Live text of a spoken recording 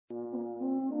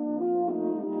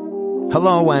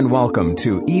Hello and welcome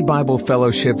to E-Bible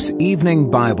Fellowship's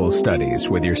Evening Bible Studies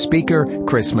with your speaker,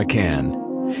 Chris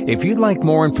McCann. If you'd like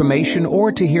more information or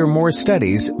to hear more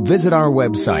studies, visit our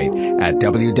website at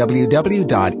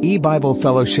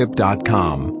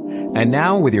www.ebiblefellowship.com. And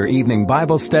now with your evening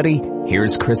Bible study,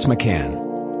 here's Chris McCann.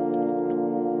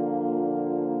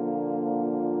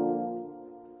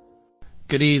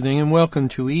 Good evening and welcome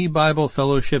to E-Bible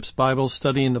Fellowship's Bible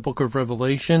study in the book of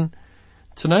Revelation.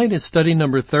 Tonight is study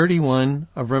number 31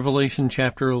 of Revelation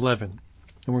chapter 11,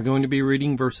 and we're going to be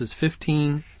reading verses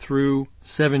 15 through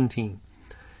 17.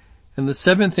 And the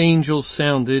seventh angel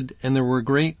sounded, and there were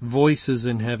great voices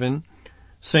in heaven,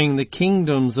 saying, The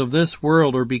kingdoms of this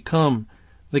world are become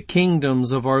the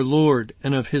kingdoms of our Lord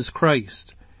and of his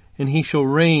Christ, and he shall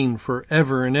reign for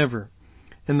ever and ever.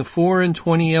 And the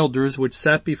 24 elders which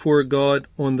sat before God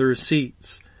on their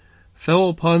seats fell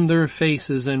upon their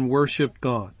faces and worshipped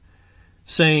God,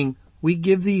 saying, We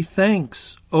give thee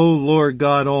thanks, O Lord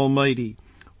God Almighty,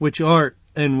 which art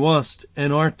and wast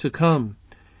and art to come,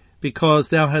 because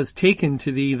thou hast taken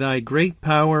to thee thy great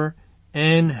power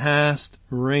and hast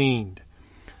reigned.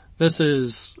 This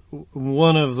is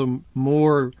one of the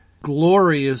more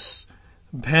glorious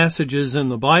passages in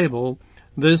the Bible.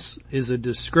 This is a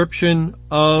description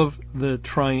of the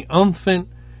triumphant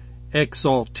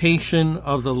exaltation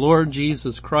of the Lord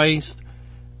Jesus Christ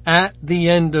at the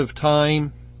end of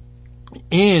time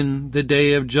in the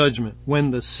day of judgment.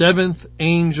 When the seventh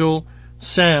angel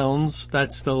sounds,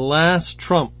 that's the last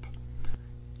trump.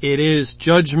 It is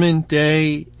judgment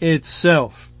day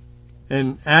itself.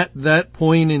 And at that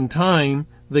point in time,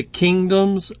 the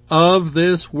kingdoms of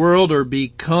this world are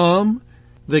become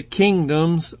the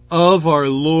kingdoms of our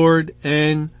Lord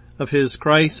and of his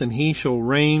Christ, and he shall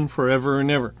reign forever and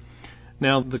ever.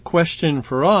 Now, the question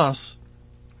for us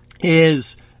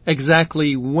is,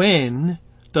 exactly when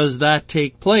does that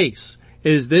take place?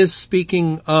 Is this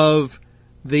speaking of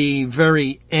the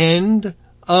very end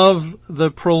of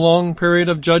the prolonged period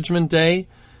of Judgment Day,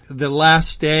 the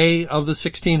last day of the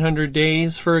 1600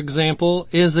 days, for example?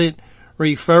 Is it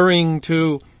referring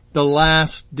to the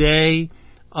last day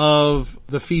of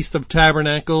the Feast of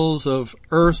Tabernacles, of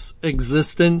Earth's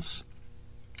existence,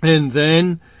 and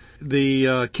then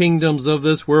the kingdoms of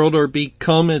this world are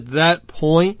become at that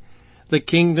point the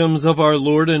kingdoms of our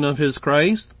Lord and of his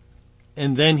Christ,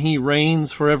 and then he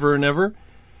reigns forever and ever?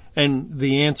 And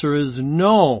the answer is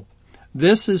no.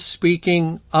 This is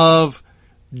speaking of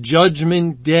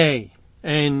Judgment Day,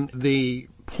 and the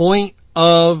point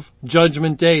of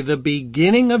Judgment Day, the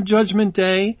beginning of Judgment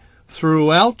Day,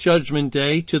 throughout Judgment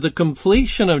Day, to the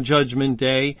completion of Judgment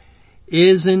Day,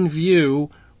 is in view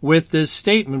with this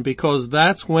statement, because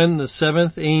that's when the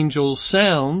seventh angel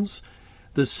sounds.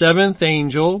 The seventh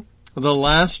angel, the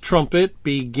last trumpet,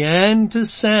 began to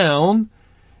sound,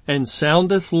 and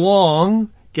soundeth long,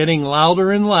 getting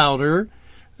louder and louder,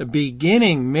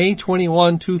 beginning May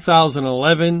 21,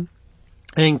 2011,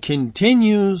 and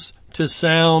continues to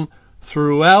sound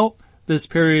throughout this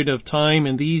period of time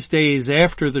and these days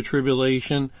after the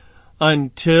tribulation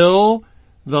until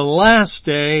the last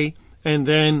day, and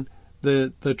then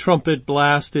the trumpet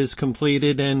blast is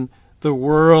completed and the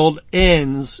world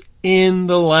ends in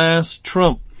the last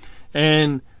trump.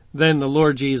 And then the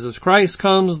Lord Jesus Christ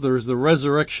comes, there's the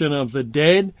resurrection of the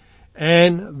dead,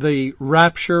 and the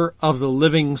rapture of the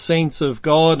living saints of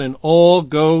God, and all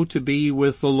go to be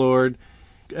with the Lord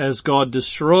as God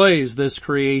destroys this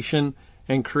creation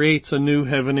and creates a new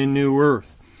heaven and new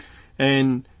earth.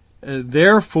 And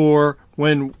therefore,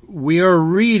 when we are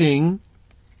reading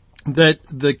that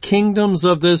the kingdoms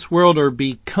of this world are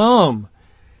become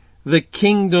the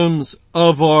kingdoms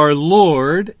of our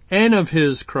Lord and of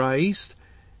his Christ,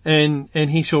 and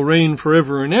he shall reign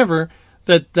forever and ever,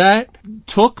 that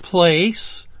took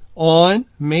place on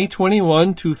May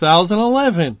 21,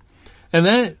 2011.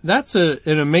 And that's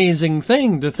an amazing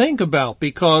thing to think about,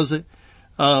 because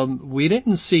we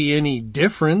didn't see any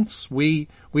difference. We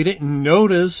didn't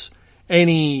notice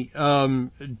any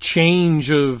change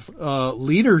of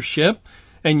leadership,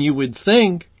 and you would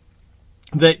think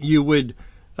that you would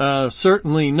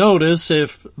certainly notice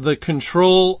if the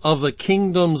control of the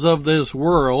kingdoms of this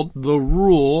world, the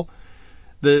rule,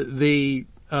 the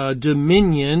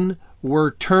dominion, were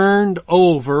turned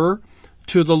over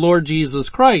to the Lord Jesus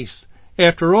Christ.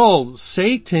 After all,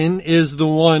 Satan is the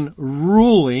one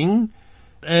ruling,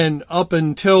 and up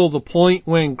until the point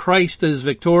when Christ is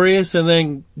victorious, and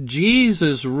then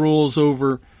Jesus rules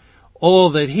over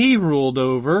all that he ruled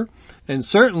over. And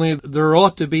certainly there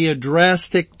ought to be a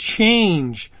drastic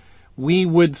change, we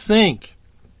would think.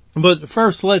 But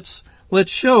first let's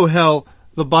show how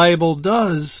the Bible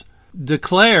does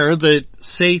declare that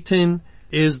Satan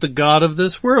is the god of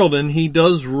this world, and he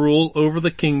does rule over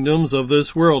the kingdoms of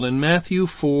this world. In Matthew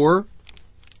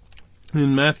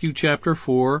chapter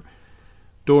 4,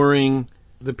 during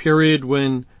the period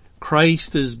when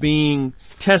Christ is being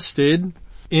tested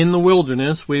in the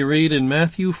wilderness, we read in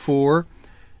Matthew 4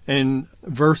 and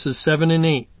verses 7 and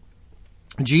 8,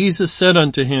 Jesus said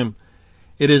unto him,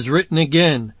 It is written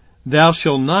again, Thou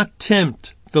shalt not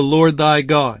tempt the Lord thy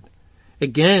God.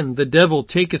 Again, the devil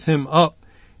taketh him up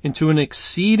into an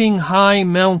exceeding high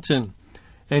mountain,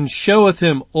 and showeth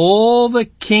him all the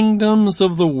kingdoms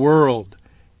of the world,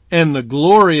 and the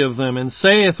glory of them, and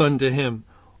saith unto him,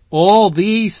 All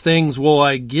these things will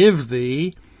I give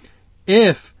thee,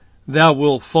 if thou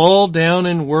wilt fall down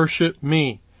and worship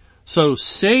me. So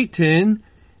Satan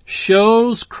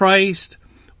shows Christ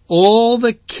all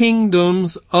the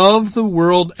kingdoms of the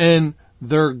world and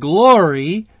their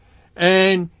glory,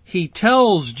 and he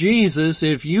tells Jesus,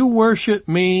 if you worship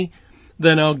me,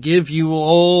 then I'll give you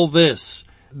all this.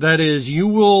 That is, you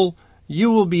will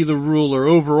be the ruler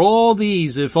over all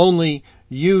these if only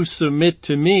you submit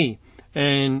to me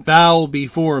and bow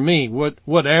before me.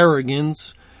 What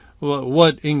arrogance,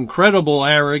 what incredible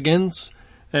arrogance.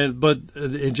 But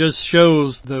it just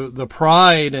shows the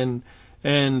pride and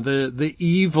the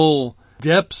evil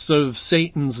depths of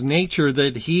Satan's nature,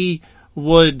 that he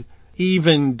would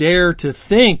even dare to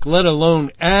think, let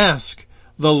alone ask,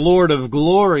 the Lord of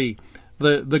glory,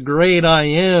 the great I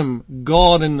am,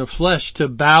 God in the flesh, to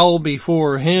bow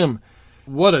before him.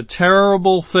 What a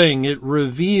terrible thing. It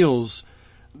reveals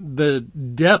the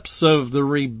depths of the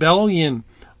rebellion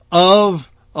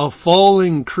of a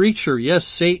fallen creature. Yes,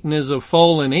 Satan is a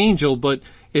fallen angel, but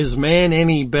is man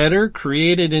any better,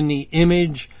 created in the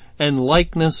image and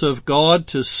likeness of God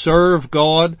to serve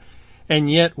God? And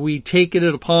yet we take it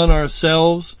upon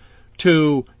ourselves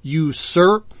to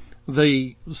usurp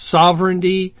the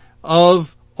sovereignty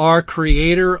of our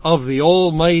Creator, of the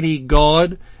Almighty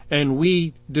God, and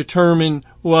we determine,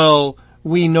 well,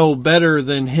 we know better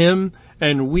than Him,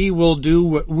 and we will do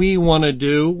what we want to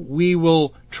do. We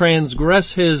will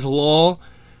transgress His law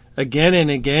again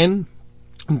and again.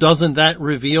 Doesn't that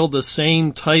reveal the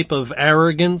same type of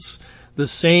arrogance, the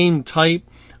same type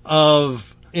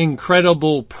of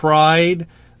incredible pride?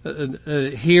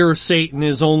 Here Satan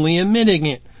is only admitting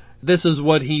it. This is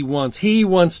what he wants. He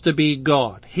wants to be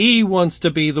God. He wants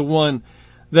to be the one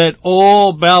that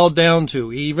all bow down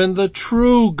to, even the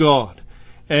true God.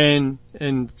 And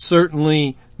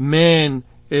certainly man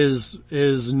is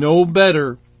no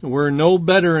better. We're no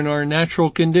better in our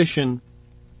natural condition,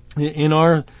 in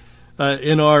our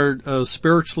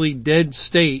spiritually dead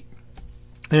state.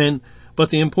 But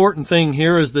the important thing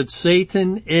here is that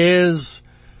Satan is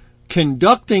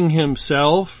conducting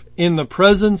himself in the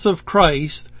presence of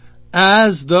Christ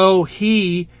as though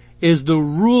he is the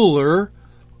ruler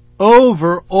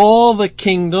over all the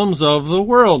kingdoms of the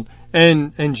world.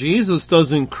 And Jesus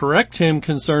doesn't correct him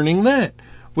concerning that.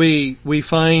 We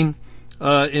find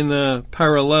in the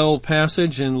parallel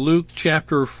passage in Luke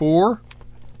chapter 4.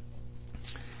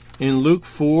 In Luke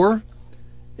 4,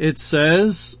 it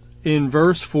says in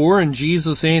verse 4, And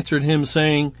Jesus answered him,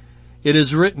 saying, It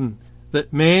is written,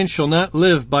 that man shall not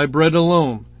live by bread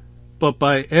alone, but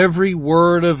by every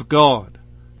word of God.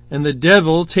 And the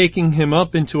devil, taking him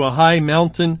up into a high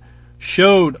mountain,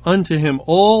 showed unto him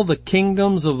all the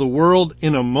kingdoms of the world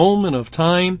in a moment of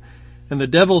time. And the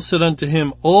devil said unto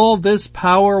him, All this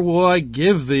power will I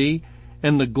give thee,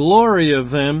 and the glory of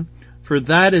them, for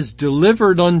that is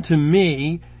delivered unto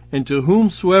me, and to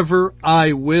whomsoever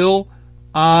I will,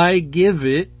 I give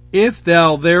it. If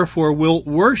thou therefore wilt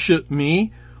worship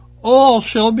me, all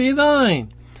shall be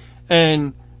thine.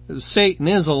 And Satan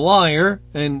is a liar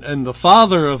and the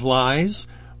father of lies,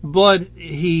 but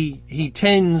he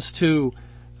tends to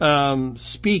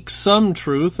speak some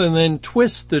truth and then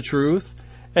twist the truth.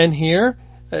 And here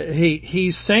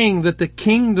he's saying that the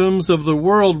kingdoms of the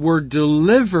world were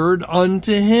delivered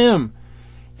unto him.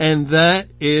 And that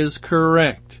is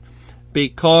correct,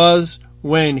 because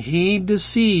when he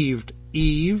deceived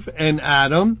Eve and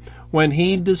Adam, when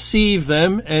he deceived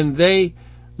them and they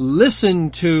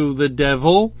listened to the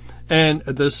devil and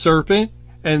the serpent,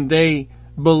 and they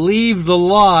believed the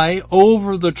lie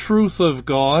over the truth of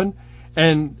God,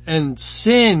 and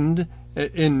sinned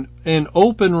in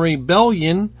open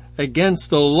rebellion against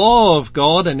the law of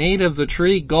God and ate of the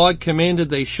tree God commanded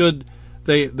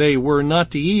they were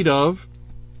not to eat of,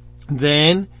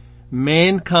 then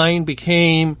mankind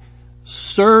became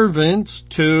servants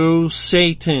to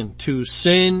Satan, to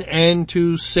sin and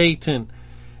to Satan.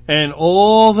 And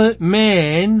all that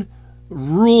man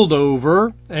ruled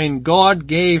over, and God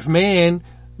gave man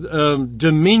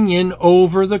dominion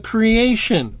over the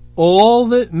creation. All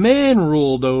that man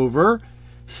ruled over,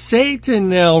 Satan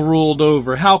now ruled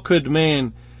over. How could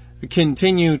man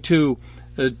continue to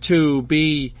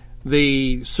be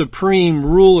the supreme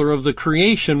ruler of the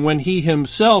creation when he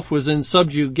himself was in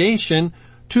subjugation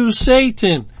to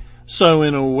Satan? So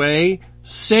in a way,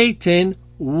 Satan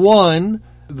won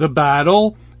the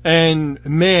battle, and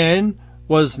man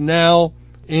was now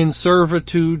in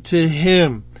servitude to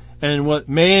him. And what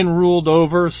man ruled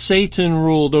over, Satan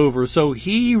ruled over. So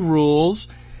he rules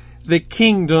the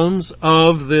kingdoms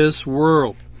of this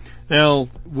world. Now,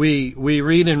 we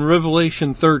read in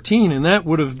Revelation 13, and that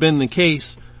would have been the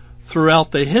case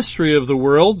throughout the history of the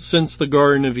world since the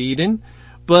Garden of Eden,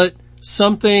 but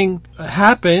something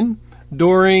happened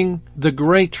during the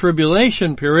Great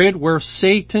Tribulation period where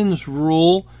Satan's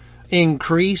rule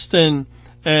increased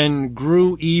and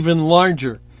grew even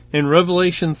larger. In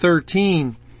Revelation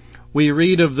 13, we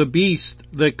read of the beast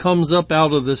that comes up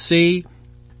out of the sea,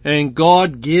 and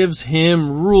God gives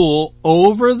him rule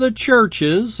over the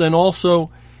churches, and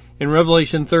also in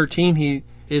Revelation 13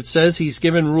 it says he's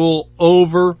given rule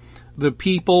over the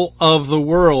people of the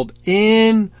world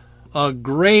in a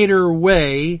greater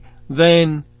way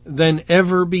than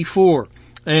ever before.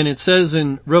 And it says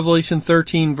in Revelation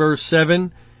 13 verse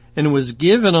 7, "And it was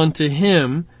given unto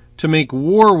him to make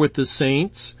war with the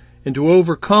saints and to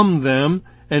overcome them,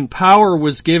 and power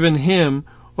was given him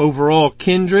over all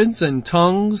kindreds and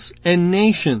tongues and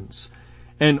nations.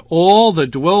 And all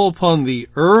that dwell upon the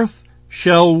earth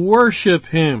shall worship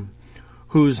him,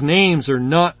 whose names are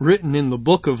not written in the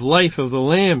book of life of the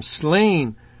Lamb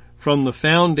slain from the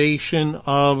foundation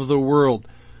of the world."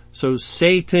 So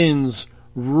Satan's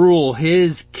rule,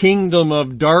 his kingdom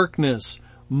of darkness,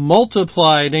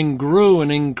 multiplied and grew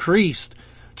and increased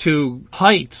to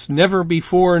heights never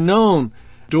before known.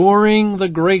 During the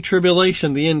Great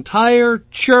Tribulation, the entire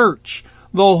church,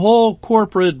 the whole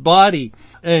corporate body,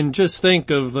 and just think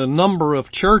of the number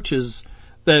of churches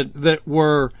that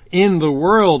were in the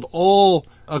world all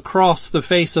across the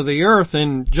face of the earth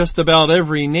in just about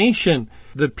every nation.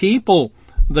 The people,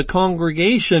 the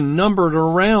congregation numbered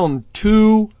around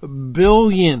 2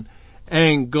 billion.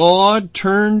 And God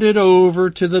turned it over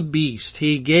to the beast.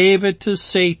 He gave it to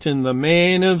Satan, the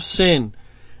man of sin.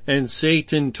 And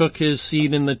Satan took his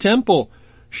seat in the temple,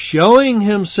 showing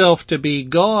himself to be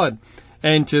God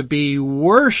and to be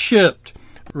worshipped.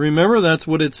 Remember, that's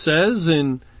what it says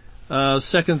in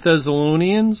 2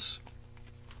 Thessalonians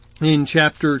in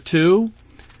chapter 2.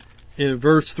 In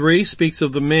verse 3 speaks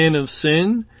of the man of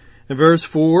sin. In verse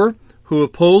 4, "Who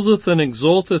opposeth and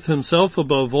exalteth himself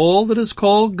above all that is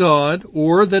called God,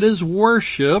 or that is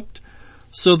worshipped,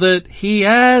 so that he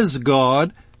as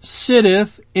God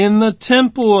sitteth in the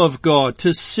temple of God."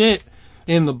 To sit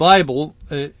in the Bible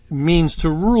means to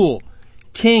rule.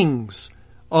 Kings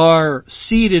are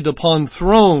seated upon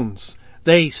thrones.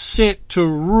 They sit to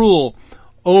rule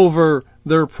over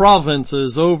their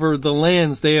provinces, over the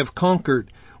lands they have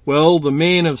conquered. Well, the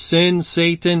man of sin,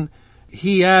 Satan,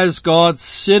 he as God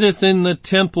sitteth in the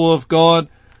temple of God,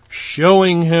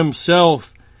 showing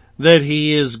himself that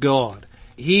he is God.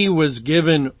 He was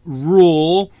given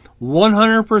rule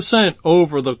 100%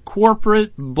 over the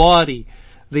corporate body,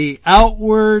 the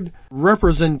outward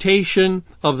representation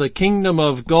of the kingdom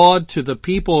of God to the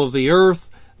people of the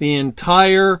earth, the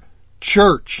entire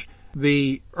church,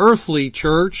 the earthly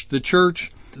church, the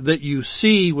church that you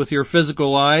see with your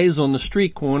physical eyes on the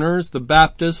street corners, the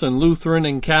Baptist and Lutheran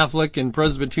and Catholic and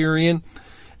Presbyterian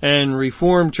and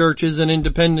Reformed churches and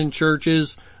independent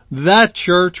churches, that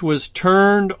church was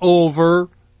turned over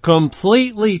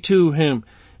completely to him.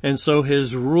 And so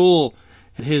his rule,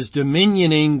 his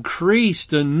dominion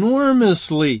increased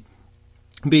enormously.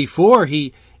 Before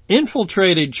he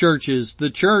infiltrated churches,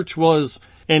 the church was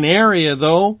an area,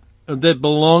 though, that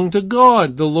belonged to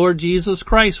God. The Lord Jesus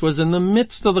Christ was in the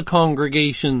midst of the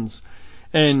congregations,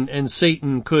 and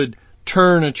Satan could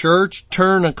turn a church,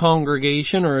 turn a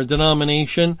congregation or a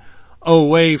denomination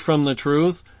away from the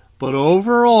truth. But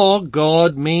overall,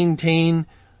 God maintained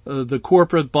the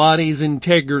corporate body's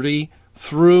integrity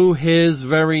through his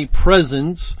very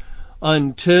presence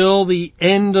until the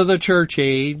end of the church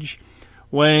age,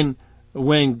 when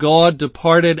God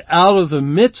departed out of the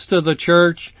midst of the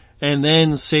church, and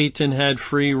then Satan had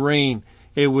free reign.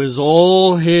 It was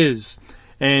all his.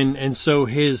 And so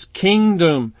his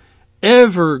kingdom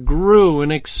ever grew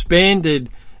and expanded,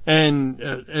 and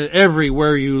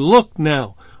everywhere you look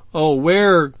now,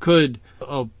 where could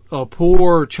a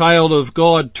poor child of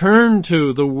God turn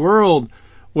to? The world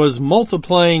was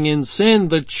multiplying in sin.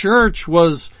 The church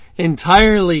was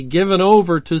entirely given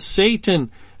over to Satan,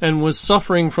 and was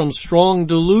suffering from strong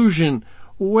delusion,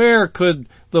 where could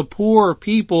the poor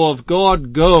people of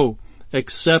God go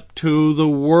except to the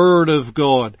Word of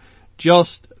God?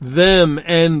 Just them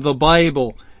and the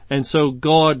Bible. And so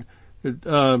God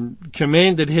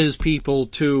commanded his people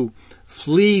to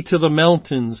flee to the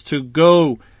mountains, to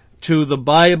go to the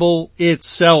Bible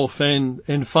itself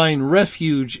and find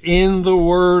refuge in the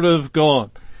Word of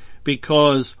God,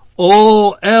 because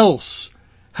all else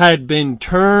had been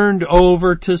turned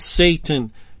over to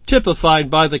Satan, typified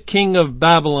by the king of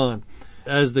Babylon,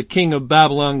 as the king of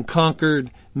Babylon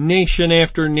conquered nation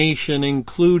after nation,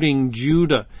 including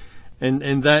Judah.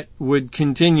 And that would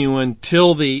continue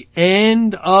until the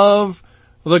end of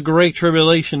the Great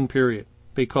Tribulation period,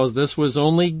 because this was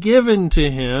only given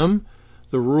to him,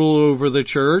 the rule over the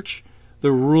church,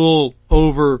 the rule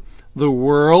over the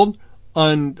world,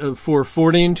 for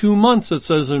 40 and 2 months, it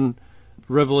says in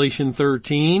Revelation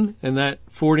 13, and that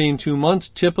 40 and 2 months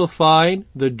typified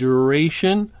the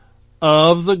duration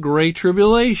of the Great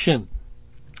Tribulation.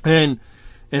 And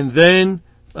then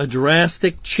a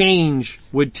drastic change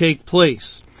would take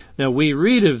place. Now we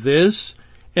read of this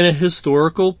in a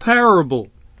historical parable.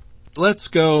 Let's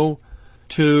go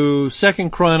to 2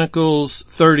 Chronicles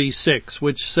 36,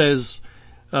 which says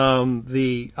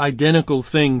the identical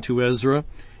thing to Ezra.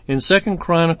 In 2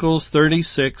 Chronicles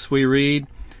 36 we read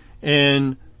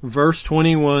in verse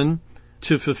 21,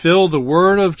 to fulfill the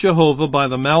word of Jehovah by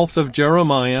the mouth of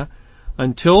Jeremiah,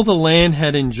 until the land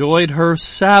had enjoyed her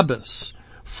Sabbaths.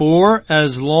 For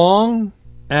as long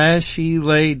as she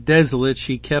lay desolate,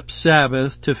 she kept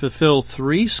Sabbath to fulfill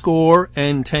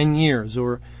 70 years,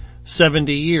 or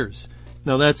 70 years.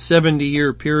 Now that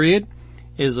 70-year period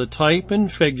is a type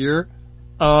and figure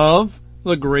of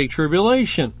the Great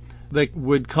Tribulation that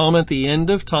would come at the end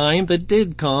of time, that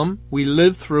did come. We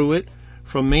lived through it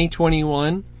from May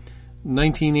 21,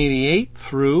 1988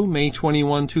 through May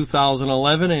 21,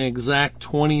 2011, an exact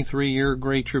 23-year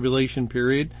Great Tribulation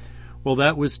period. Well,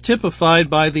 that was typified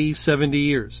by these 70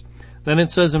 years. Then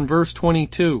it says in verse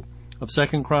 22 of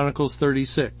 2 Chronicles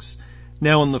 36,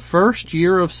 now in the first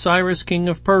year of Cyrus king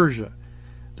of Persia,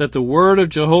 that the word of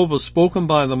Jehovah spoken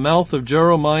by the mouth of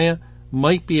Jeremiah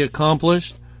might be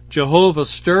accomplished, Jehovah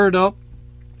stirred up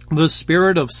the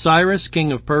spirit of Cyrus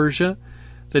king of Persia,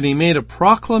 that he made a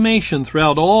proclamation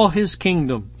throughout all his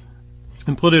kingdom,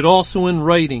 and put it also in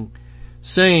writing,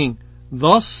 saying,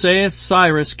 thus saith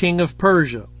Cyrus king of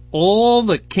Persia, all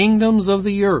the kingdoms of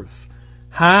the earth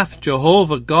hath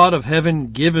Jehovah God of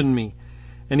heaven given me,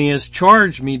 and he has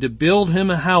charged me to build him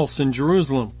a house in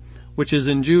Jerusalem, which is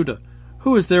in Judah.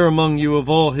 Who is there among you of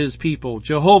all his people?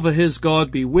 Jehovah his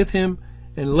God be with him,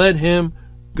 and let him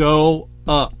go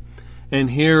up. And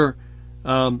here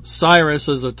Cyrus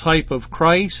is a type of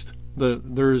Christ.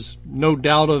 There's no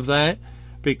doubt of that,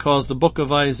 because the book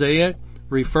of Isaiah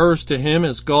refers to him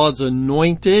as God's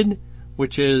anointed,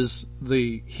 which is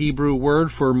the Hebrew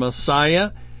word for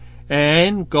Messiah,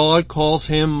 and God calls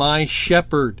him my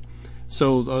shepherd.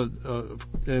 So,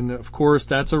 and of course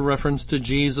that's a reference to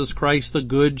Jesus Christ, the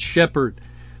good shepherd.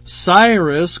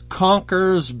 Cyrus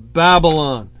conquers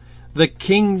Babylon. The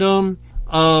kingdom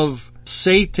of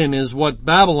Satan is what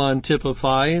Babylon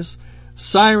typifies.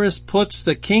 Cyrus puts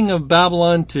the king of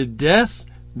Babylon to death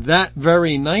that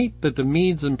very night that the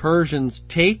Medes and Persians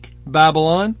take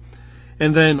Babylon.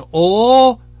 And then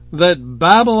all that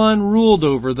Babylon ruled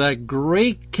over, that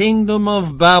great kingdom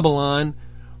of Babylon,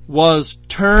 was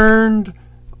turned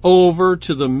over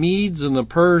to the Medes and the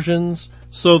Persians,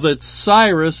 so that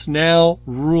Cyrus now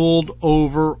ruled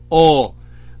over all.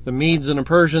 The Medes and the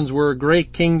Persians were a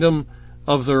great kingdom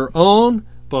of their own,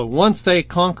 but once they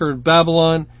conquered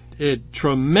Babylon, it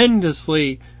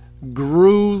tremendously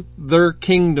grew their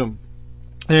kingdom.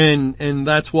 And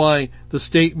that's why the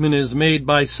statement is made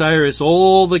by Cyrus,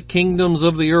 all the kingdoms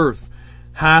of the earth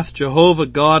hath Jehovah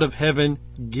God of heaven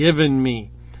given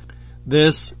me.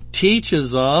 This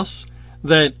teaches us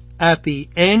that at the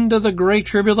end of the Great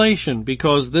Tribulation,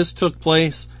 because this took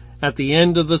place at the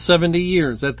end of the 70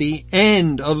 years, at the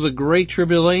end of the Great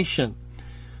Tribulation,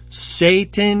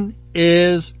 Satan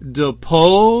is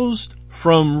deposed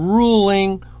from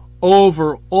ruling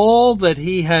over all that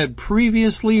he had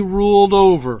previously ruled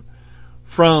over,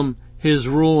 from his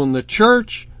rule in the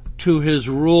church to his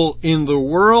rule in the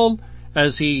world,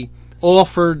 as he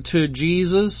offered to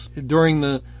Jesus during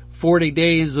the 40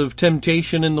 days of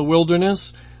temptation in the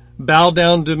wilderness, bow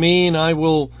down to me and I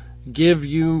will give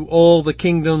you all the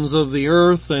kingdoms of the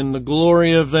earth and the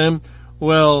glory of them.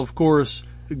 Well, of course,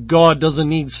 God doesn't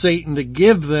need Satan to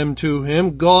give them to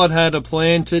him. God had a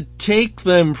plan to take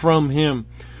them from him,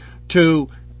 to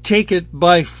take it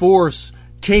by force,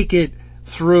 take it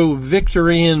through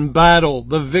victory in battle,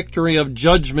 the victory of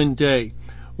Judgment Day,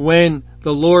 when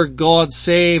the Lord God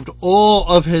saved all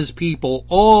of his people,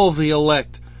 all the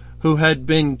elect who had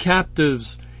been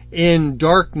captives in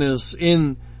darkness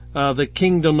in the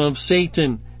kingdom of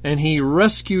Satan, and he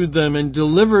rescued them and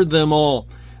delivered them all.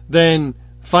 Then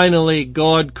finally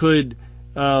God could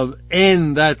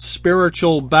end that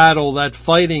spiritual battle, that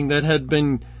fighting that had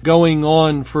been going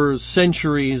on for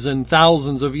centuries and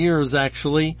thousands of years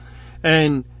actually,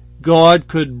 and God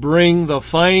could bring the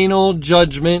final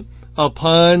judgment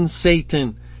upon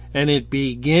Satan. And it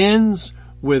begins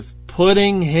with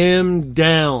putting him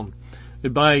down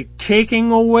by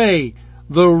taking away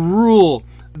the rule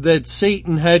that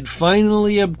Satan had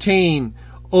finally obtained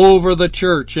over the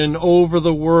church and over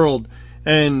the world.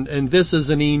 And this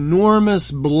is an enormous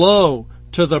blow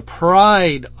to the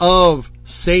pride of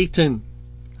Satan.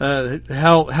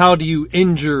 How do you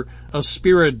injure a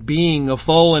spirit being, a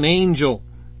fallen angel?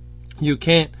 You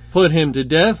can't put him to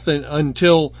death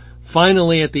until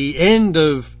finally at the end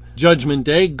of Judgment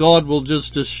Day, God will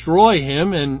just destroy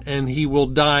him and he will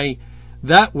die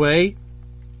that way.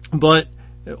 But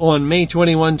on May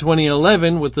 21,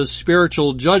 2011, with the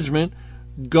spiritual judgment,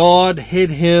 God hit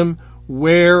him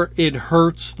where it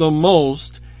hurts the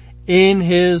most, in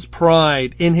his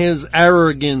pride, in his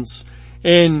arrogance,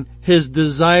 in his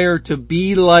desire to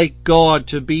be like God,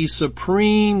 to be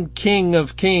supreme King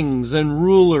of kings and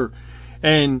ruler.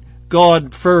 And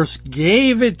God first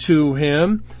gave it to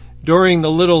him during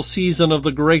the little season of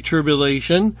the Great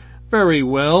Tribulation. Very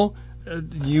well,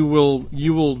 you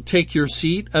will take your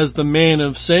seat as the man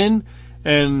of sin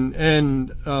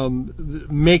and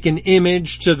make an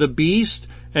image to the beast,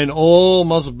 and all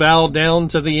must bow down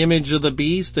to the image of the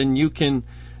beast, and you can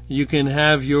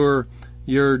have your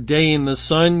day in the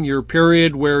sun, your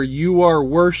period where you are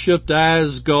worshipped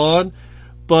as God.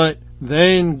 But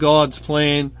then God's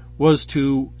plan was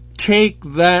to take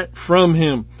that from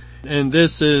him. And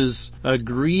this is a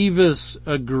grievous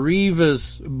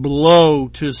blow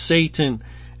to Satan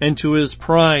and to his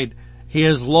pride. He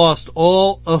has lost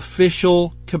all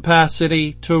official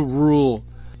capacity to rule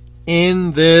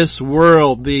in this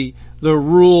world. The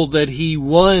rule that he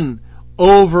won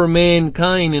over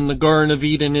mankind in the Garden of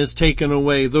Eden is taken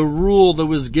away. The rule that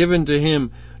was given to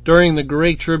him during the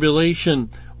Great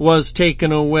Tribulation was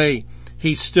taken away.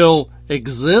 He still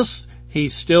exists. He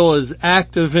still is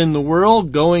active in the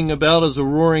world, going about as a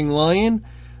roaring lion.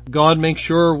 God makes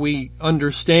sure we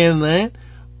understand that.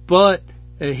 But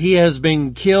he has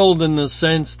been killed in the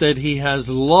sense that he has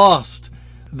lost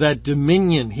that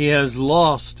dominion. He has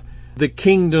lost the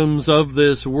kingdoms of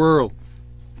this world.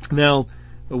 Now,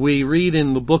 we read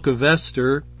in the book of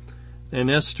Esther,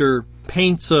 and Esther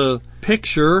paints a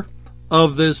picture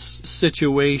of this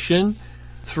situation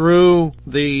through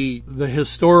the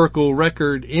historical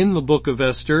record in the book of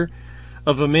Esther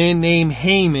of a man named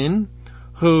Haman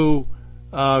who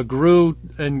grew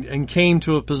and came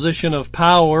to a position of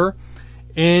power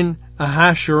in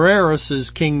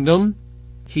Ahasuerus' kingdom.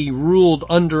 He ruled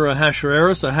under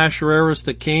Ahasuerus. Ahasuerus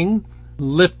the king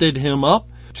lifted him up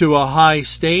to a high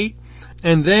state.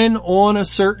 And then on a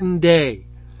certain day,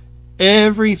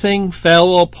 everything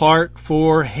fell apart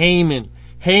for Haman.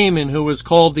 Haman, who was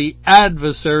called the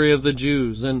adversary of the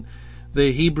Jews. And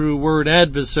the Hebrew word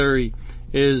adversary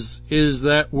is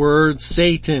that word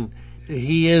Satan.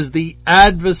 He is the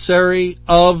adversary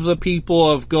of the people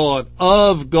of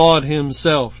God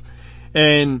himself.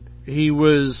 And he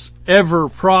was ever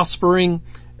prospering,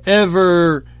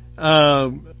 ever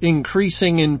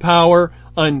increasing in power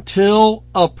until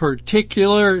a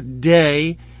particular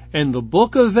day. And the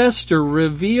book of Esther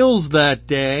reveals that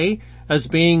day as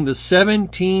being the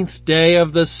 17th day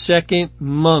of the second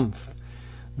month.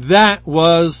 That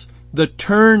was the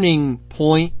turning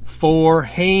point for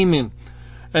Haman.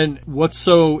 And what's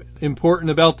so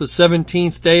important about the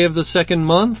 17th day of the second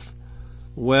month?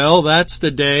 Well, that's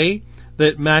the day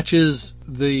that matches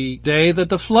the day that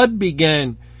the flood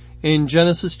began. In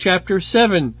Genesis chapter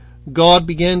 7, God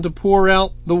began to pour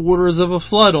out the waters of a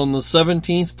flood on the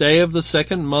 17th day of the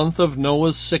second month of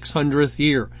Noah's 600th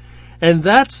year. And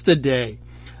that's the day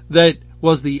that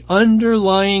was the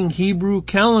underlying Hebrew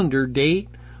calendar date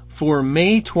for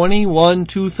May 21,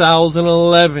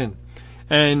 2011.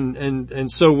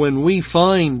 And so when we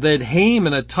find that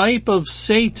Haman, a type of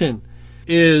Satan,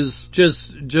 is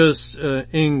just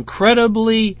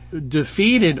incredibly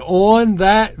defeated on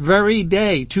that very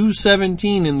day,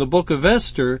 2:17 in the book of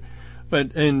Esther.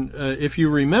 But if you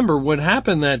remember what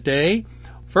happened that day,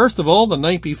 first of all, the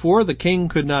night before, the king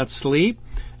could not sleep,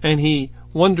 and he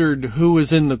wondered who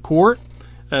was in the court,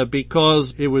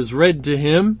 because it was read to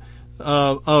him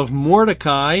of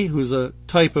Mordecai, who's a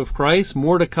type of Christ,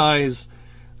 Mordecai's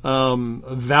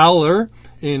valor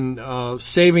in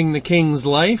saving the king's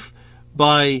life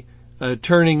by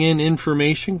turning in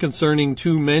information concerning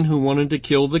two men who wanted to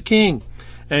kill the king.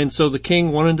 And so the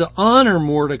king wanted to honor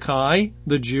Mordecai,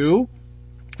 the Jew,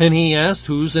 and he asked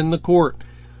who's in the court.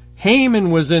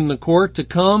 Haman was in the court to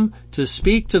come to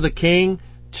speak to the king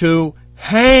to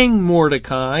hang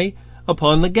Mordecai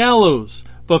upon the gallows.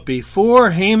 But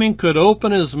before Haman could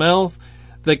open his mouth,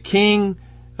 the king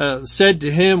said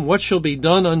to him, "What shall be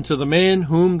done unto the man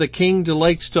whom the king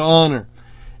delights to honor?"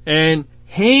 And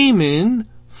Haman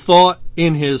thought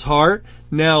in his heart,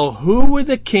 "Now who would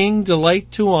the king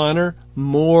delight to honor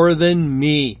more than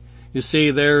me?" You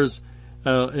see, there's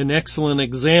an excellent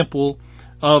example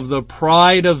of the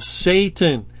pride of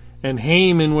Satan. And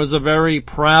Haman was a very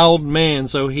proud man,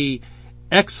 so he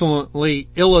excellently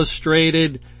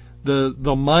illustrated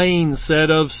the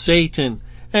mindset of Satan.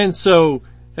 And so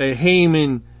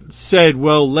Haman said,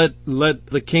 well, let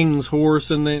the king's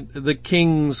horse and the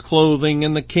king's clothing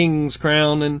and the king's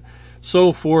crown and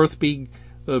so forth be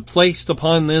placed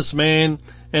upon this man,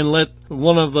 and let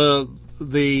one of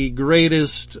the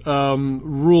greatest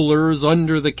rulers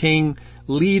under the king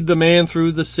lead the man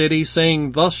through the city,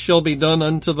 saying, "Thus shall be done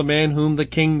unto the man whom the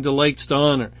king delights to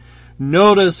honor."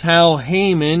 Notice how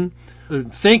Haman,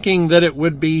 thinking that it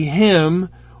would be him,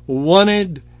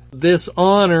 wanted this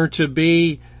honor to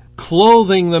be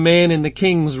clothing the man in the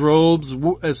king's robes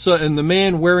and the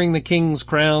man wearing the king's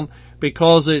crown,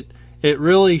 because it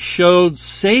really showed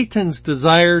Satan's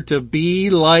desire to be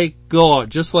like God,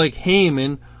 just like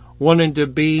Haman wanted to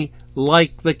be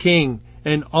like the king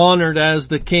and honored as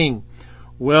the king.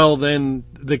 Well, then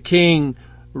the king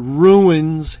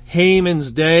ruins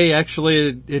Haman's day.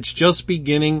 Actually, it's just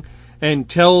beginning, and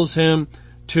tells him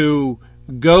to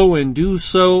go and do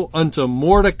so unto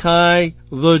Mordecai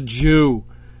the Jew.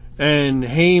 And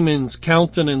Haman's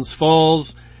countenance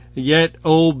falls, yet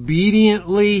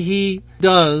obediently he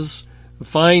does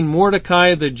find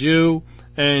Mordecai the Jew,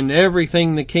 and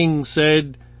everything the king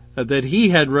said that he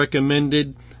had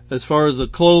recommended as far as the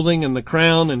clothing and the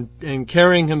crown and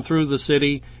carrying him through the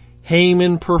city,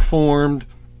 Haman performed.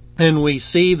 And we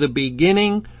see the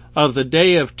beginning of the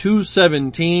day of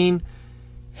 217.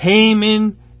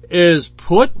 Haman is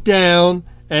put down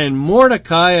and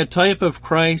Mordecai, a type of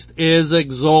Christ, is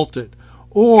exalted.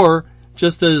 Or,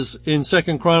 just as in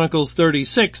 2 Chronicles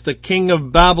 36, the king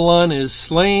of Babylon is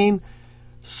slain,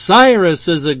 Cyrus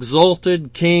is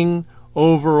exalted king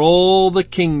over all the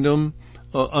kingdoms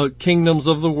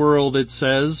of the world, it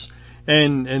says,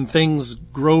 and things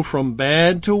grow from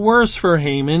bad to worse for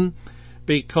Haman,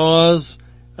 because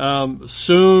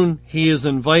soon he is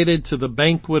invited to the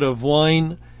banquet of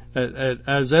wine,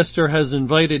 as Esther has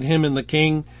invited him and the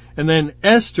king, and then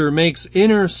Esther makes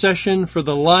intercession for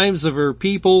the lives of her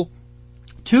people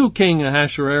to King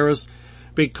Ahasuerus,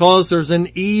 because there's an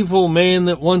evil man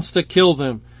that wants to kill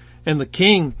them. And the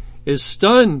king is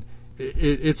stunned.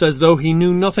 It's as though he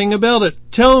knew nothing about it.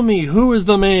 "Tell me, who is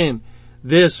the man?"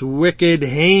 "This wicked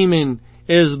Haman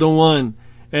is the one."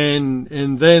 And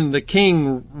then the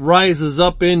king rises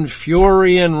up in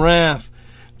fury and wrath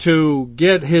to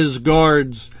get his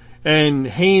guards, and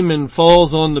Haman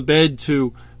falls on the bed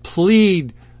to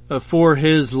plead for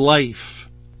his life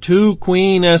to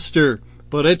Queen Esther.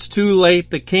 But it's too late.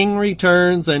 The king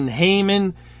returns, and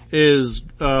Haman is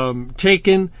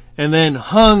taken and then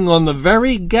hung on the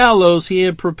very gallows he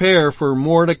had prepared for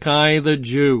Mordecai the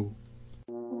Jew.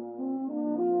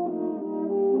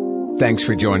 Thanks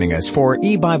for joining us for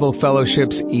E-Bible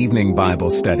Fellowship's Evening Bible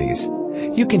Studies.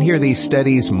 You can hear these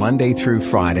studies Monday through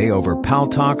Friday over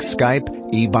Paltalk, Skype,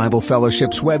 E-Bible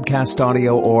Fellowship's webcast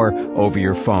audio, or over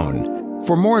your phone.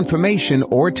 For more information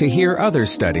or to hear other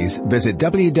studies, visit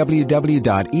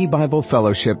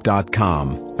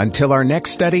www.ebiblefellowship.com. Until our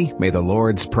next study, may the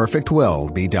Lord's perfect will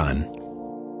be done.